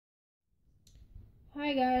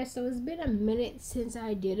Hi guys, so it's been a minute since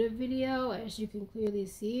I did a video, as you can clearly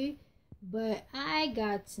see, but I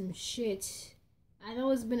got some shit. I know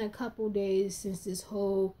it's been a couple days since this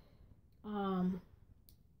whole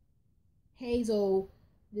Hazel,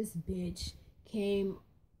 this bitch came.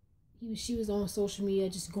 She was on social media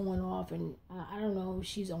just going off, and I don't know if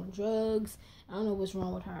she's on drugs. I don't know what's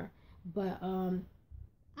wrong with her, but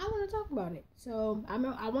I want to talk about it. So I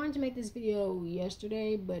wanted to make this video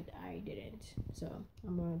yesterday, but I didn't. So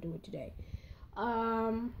I'm gonna do it today.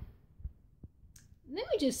 Let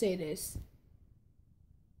me just say this: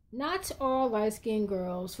 not all light skinned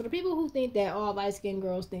girls. For the people who think that all light skinned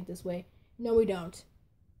girls think this way, no, we don't.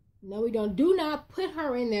 No, we don't. Do not put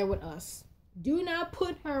her in there with us. Do not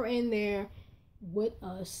put her in there with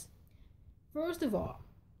us. First of all,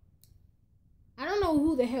 I don't know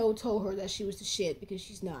who the hell told her that she was the shit, because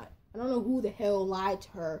she's not. I don't know who the hell lied to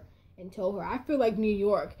her and told her. I feel like New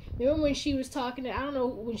York. Remember when she was talking to, I don't know,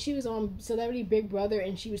 when she was on Celebrity Big Brother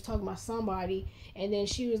and she was talking about somebody, and then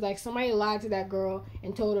she was like, somebody lied to that girl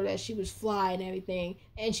and told her that she was fly and everything,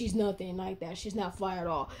 and she's nothing like that. She's not fly at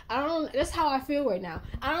all. That's how I feel right now.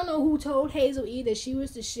 I don't know who told Hazel E that she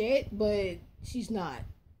was the shit, but she's not.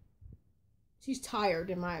 She's tired,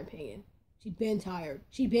 in my opinion. She's been tired.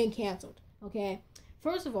 She's been canceled. Okay,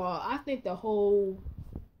 first of all, I think the whole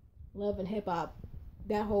Love and Hip Hop,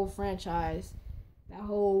 that whole franchise, that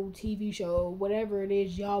whole TV show, whatever it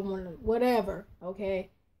is y'all want to, whatever, okay,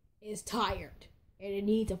 is tired. And it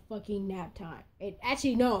needs a fucking nap time. It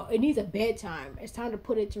needs a bedtime. It's time to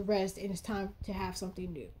put it to rest, and it's time to have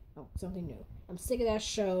something new. Oh, something new. I'm sick of that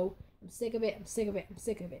show. I'm sick of it. I'm sick of it. I'm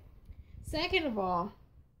sick of it. Second of all,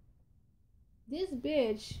 this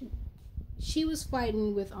bitch, she was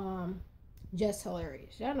fighting with, Just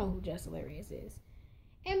Hilarious. Y'all know who Just Hilarious is.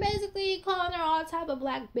 And basically calling her all type of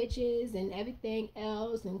black bitches and everything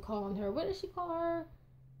else, and calling her, what did she call her?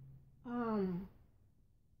 I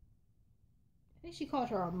think she called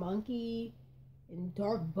her a monkey and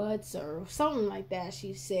dark butts or something like that,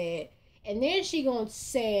 she said. And then she gonna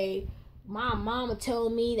say, my mama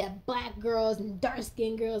told me that black girls and dark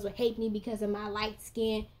skinned girls would hate me because of my light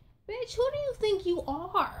skin. Bitch, who do you think you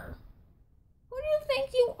are? Who do you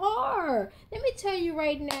think you are? Let me tell you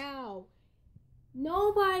right now.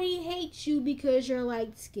 Nobody hates you because you're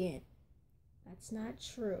light skinned. That's not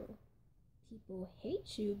true. People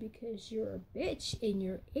hate you because you're a bitch and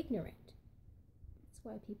you're ignorant. That's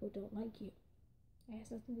why people don't like you. It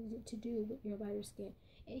has nothing to do with your lighter skin.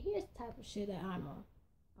 And here's the type of shit that I'm on.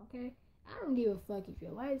 Okay? I don't give a fuck if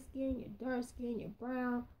you're light skin, you're dark skin, you're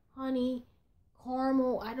brown, honey,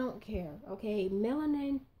 caramel. I don't care. Okay?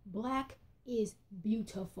 Melanin, black, is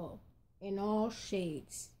beautiful in all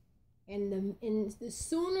shades, and the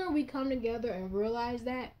sooner we come together and realize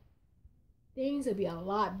that, things will be a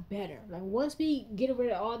lot better. Like, once we get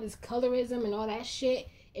rid of all this colorism and all that shit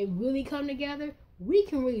and really come together, we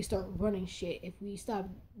can really start running shit if we stop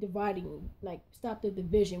dividing, like, stop the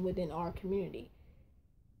division within our community.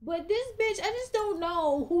 But this bitch, I just don't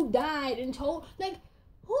know who died and told, like,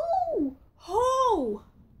 who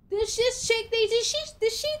Does this chick think, did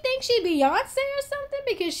she think she Beyonce or something?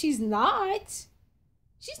 Because she's not.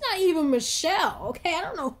 She's not even Michelle, okay? I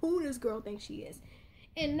don't know who this girl thinks she is.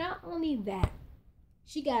 And not only that,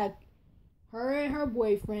 her and her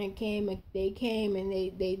boyfriend came and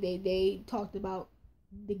they talked about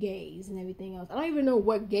the gays and everything else. I don't even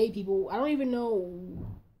know I don't even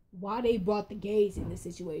know why they brought the gays in this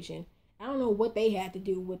situation. I don't know what they had to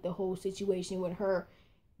do with the whole situation with her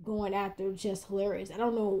going after Just Hilarious. I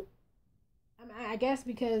don't know. I guess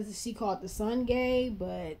because she called the son gay,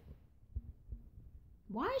 but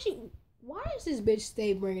why does this bitch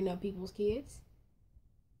stay bringing up people's kids?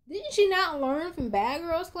 Didn't she not learn from Bad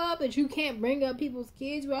Girls Club that you can't bring up people's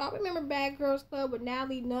kids? Well, I remember Bad Girls Club with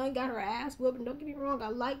Natalie Nunn got her ass whooped, and don't get me wrong, I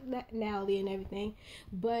like that Natalie and everything,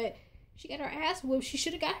 but she got her ass whooped. She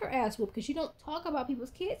should have got her ass whooped, because you don't talk about people's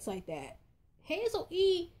kids like that. Hazel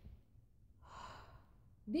E,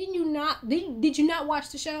 did you not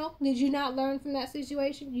watch the show? Did you not learn from that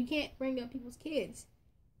situation? You can't bring up people's kids.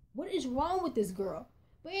 What is wrong with this girl?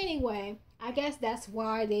 But anyway, I guess that's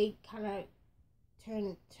why they kind of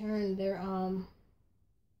turned their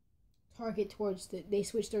target towards they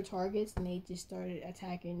switched their targets, and they just started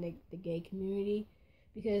attacking the gay community,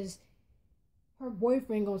 because her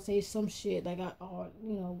boyfriend gonna say some shit like,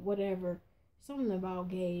 whatever, something about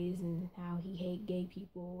gays and how he hate gay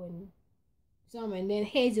people and something, and then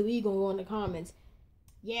Hazel E gonna go in the comments,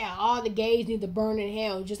 yeah, all the gays need to burn in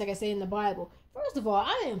hell, just like I say in the Bible. First of all,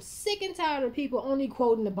 I am sick and tired of people only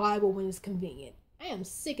quoting the Bible when it's convenient. I am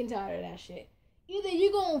sick and tired of that shit. Either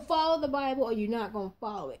you're gonna follow the Bible or you're not gonna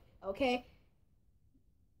follow it, okay?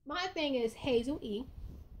 My thing is Hazel E.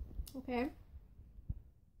 Okay.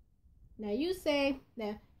 Now you say,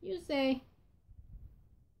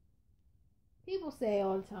 people say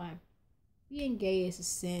all the time, being gay is a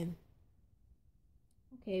sin.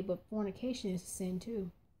 Okay, but fornication is a sin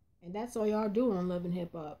too. And that's all y'all do on Love and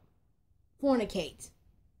Hip Hop. Fornicate.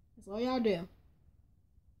 That's all y'all do.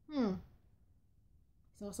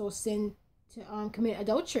 It's also a sin to commit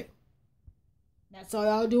adultery. That's all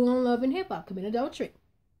y'all do on Love and Hip Hop. Commit adultery.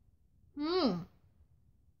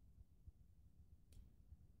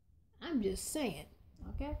 I'm just saying,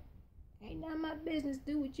 okay? Ain't none of my business.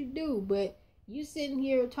 Do what you do, but you sitting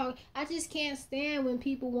here talking. I just can't stand when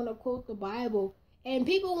people want to quote the Bible, and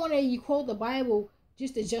people want to quote the Bible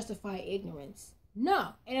just to justify ignorance. No,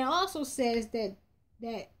 and it also says that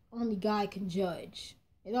only God can judge.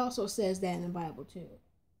 It also says that in the Bible too.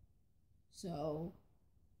 So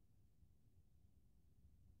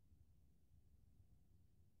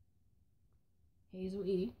Hazel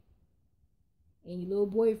E and your little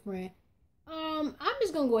boyfriend. I'm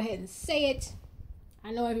just gonna go ahead and say it.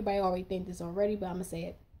 I know everybody already think this already, but I'm gonna say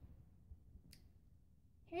it.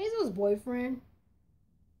 Hazel's boyfriend,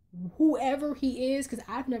 whoever he is, because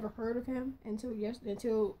I've never heard of him until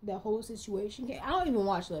the whole situation came. I don't even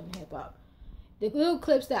watch Love and Hip Hop. The little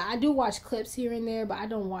clips that I do watch clips here and there, but I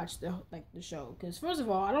don't watch the show. Because first of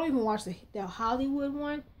all, I don't even watch the Hollywood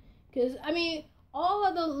one. Because I mean, all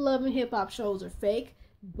of the Love and Hip Hop shows are fake,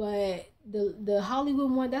 but the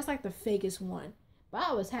Hollywood one, that's like the fakest one. But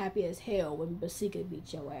I was happy as hell when Basika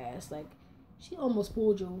beat your ass. Like, she almost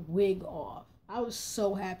pulled your wig off. I was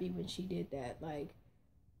so happy when she did that. Like,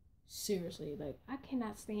 seriously, like, I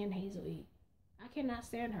cannot stand Hazel E. I cannot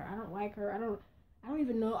stand her. I don't like her. I don't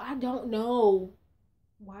even know. I don't know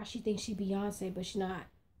why she thinks she Beyonce, but she's not.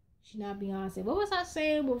 She's not Beyonce. What was I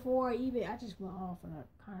saying before? I just went off on a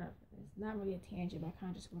kind of, it's not really a tangent, but I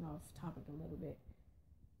kind of just went off topic a little bit.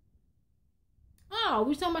 Oh, we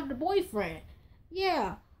were talking about the boyfriend.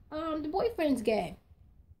 Yeah, the boyfriend's gay.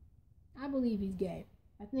 I believe he's gay.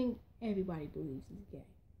 I think everybody believes he's gay.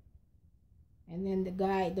 And then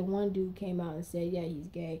the one dude came out and said, yeah, he's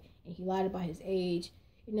gay, and he lied about his age.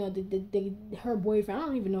 You know, her boyfriend, I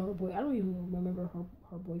don't even know her boy. I don't even remember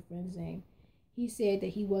her boyfriend's name. He said that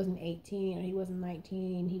he wasn't 18 or he wasn't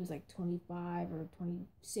 19. He was like 25 or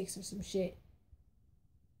 26 or some shit.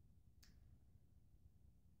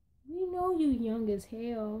 We know you young as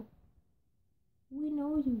hell. We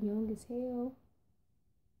know you young as hell.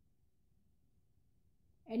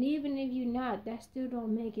 And even if you're not, that still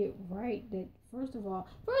don't make it right. That first of all,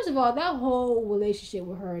 that whole relationship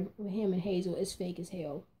with him and Hazel is fake as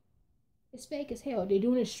hell. It's fake as hell. They're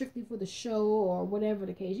doing it strictly for the show or whatever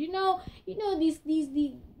the case. You know these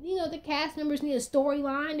the cast members need a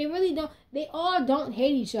storyline. They really don't. They all don't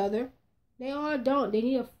hate each other. They all don't. They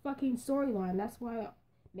need a fucking storyline.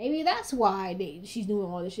 Maybe that's why she's doing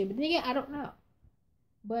all this shit. But then again, I don't know.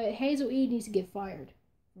 But Hazel E needs to get fired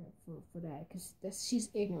for that, because she's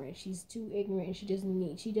ignorant. She's too ignorant,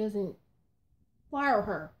 and she doesn't fire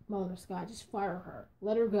her, Mona Scott. Just fire her.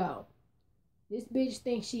 Let her go. This bitch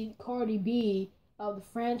thinks she Cardi B of the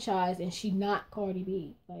franchise, and she not Cardi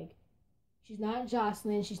B. Like, she's not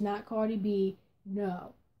Jocelyn. She's not Cardi B.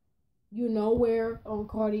 No, you're nowhere on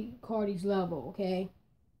Cardi's level. Okay.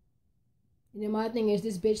 And then my thing is,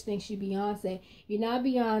 this bitch thinks she Beyonce. You're not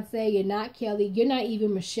Beyonce. You're not Kelly. You're not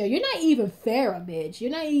even Michelle. You're not even Farrah, bitch.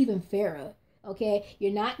 You're not even Farrah. Okay?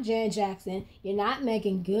 You're not Janet Jackson. You're not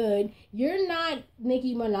Megan Good. You're not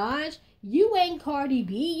Nicki Minaj. You ain't Cardi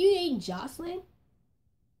B. You ain't Jocelyn.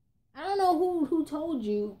 I don't know who told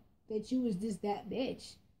you that you was that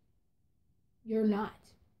bitch. You're not.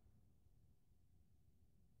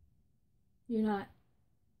 You're not.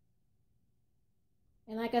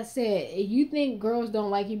 And like I said, if you think girls don't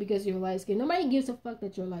like you because you're light skinned, nobody gives a fuck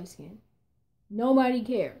that you're light skinned. Nobody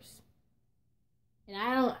cares. And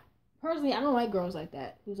I don't like girls like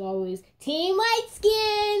that. Who's always, team light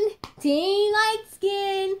skin, team light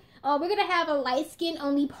skin. Oh, we're gonna have a light skin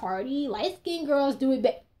only party. Light skinned girls do it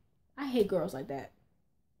better. I hate girls like that.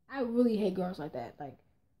 I really hate girls like that. Like,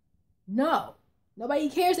 no. Nobody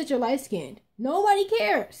cares that you're light skinned. Nobody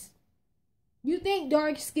cares. You think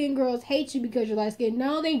dark-skinned girls hate you because you're light-skinned?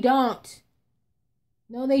 No, they don't.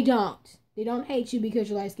 No, they don't. They don't hate you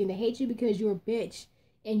because you're light-skinned. They hate you because you're a bitch.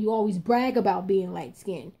 And you always brag about being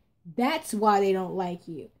light-skinned. That's why they don't like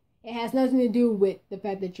you. It has nothing to do with the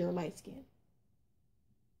fact that you're light-skinned.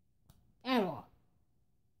 At all.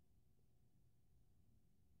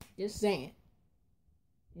 Just saying.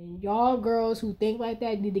 And y'all girls who think like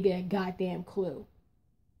that need to get a goddamn clue.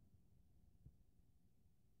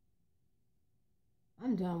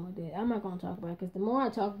 I'm done with it. I'm not gonna talk about it because the more I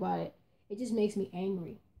talk about it, it just makes me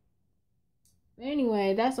angry. But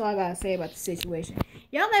anyway, that's all I gotta say about the situation.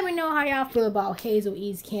 Y'all let me know how y'all feel about Hazel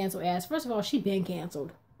E's canceled ass. First of all, she been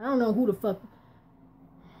canceled. I don't know who the fuck.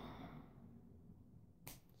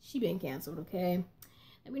 She been canceled, okay?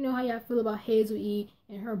 Let me know how y'all feel about Hazel E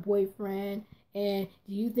and her boyfriend. And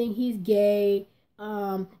do you think he's gay?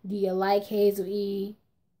 Do you like Hazel E?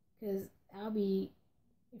 Because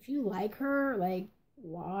if you like her, like,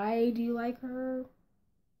 why do you like her?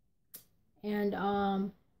 And,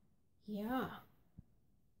 yeah.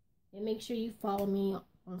 And make sure you follow me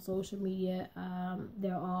on social media.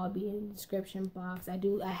 They'll all be in the description box.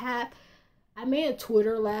 I made a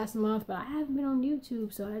Twitter last month, but I haven't been on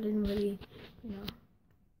YouTube, so I didn't really,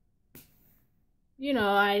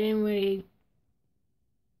 I didn't really.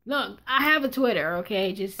 Look, I have a Twitter,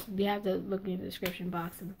 okay? Just, you have to look in the description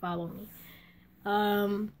box and follow me.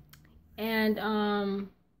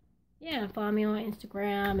 Yeah, follow me on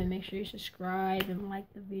Instagram and make sure you subscribe and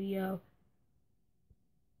like the video.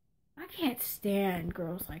 I can't stand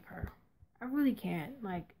girls like her. I really can't.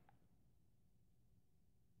 Like,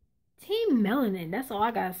 Team Melanin, that's all I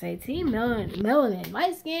gotta say. Team Melanin.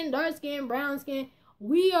 Light skin, dark skin, brown skin.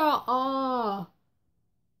 We are all.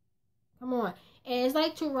 Come on. And it's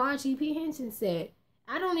like Taraji P. Henson said.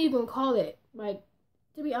 I don't even call it, like,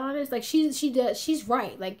 to be honest, like, she's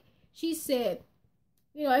right. Like, she said,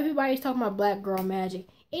 everybody's talking about black girl magic.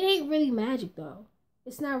 It ain't really magic, though.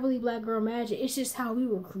 It's not really black girl magic. It's just how we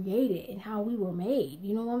were created and how we were made.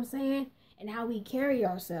 You know what I'm saying? And how we carry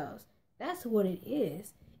ourselves. That's what it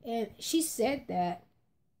is. And she said that.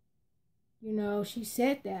 She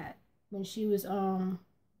said that when she was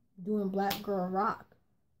doing Black Girl Rock.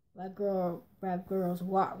 Black Girls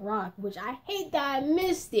Rock, which I hate that I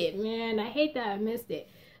missed it, man. I hate that I missed it.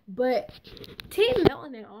 But Team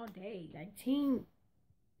Melanin all day. Like,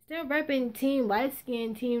 still repping Team Light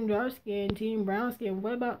Skin, Team Dark Skin, Team Brown Skin.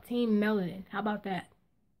 What about Team Melanin? How about that?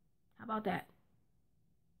 But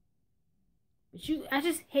I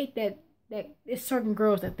just hate that there's certain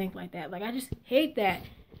girls that think like that. Like, I just hate that.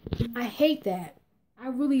 I hate that. I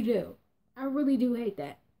really do. I really do hate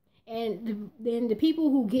that. And then the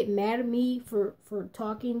people who get mad at me for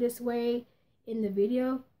talking this way in the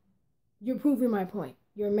video, you're proving my point.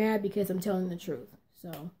 You're mad because I'm telling the truth.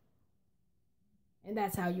 So, and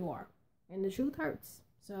that's how you are. And the truth hurts.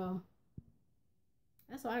 So,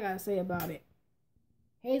 that's all I gotta say about it.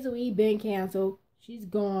 Hazel E been canceled. She's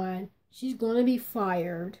gone. She's gonna be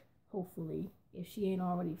fired, hopefully, if she ain't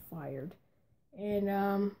already fired.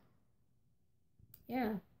 And,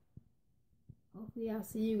 yeah. Hopefully I'll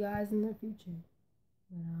see you guys in the future.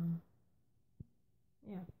 But,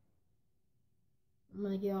 yeah. I'm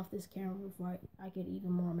gonna get off this camera before I get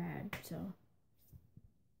even more mad. So.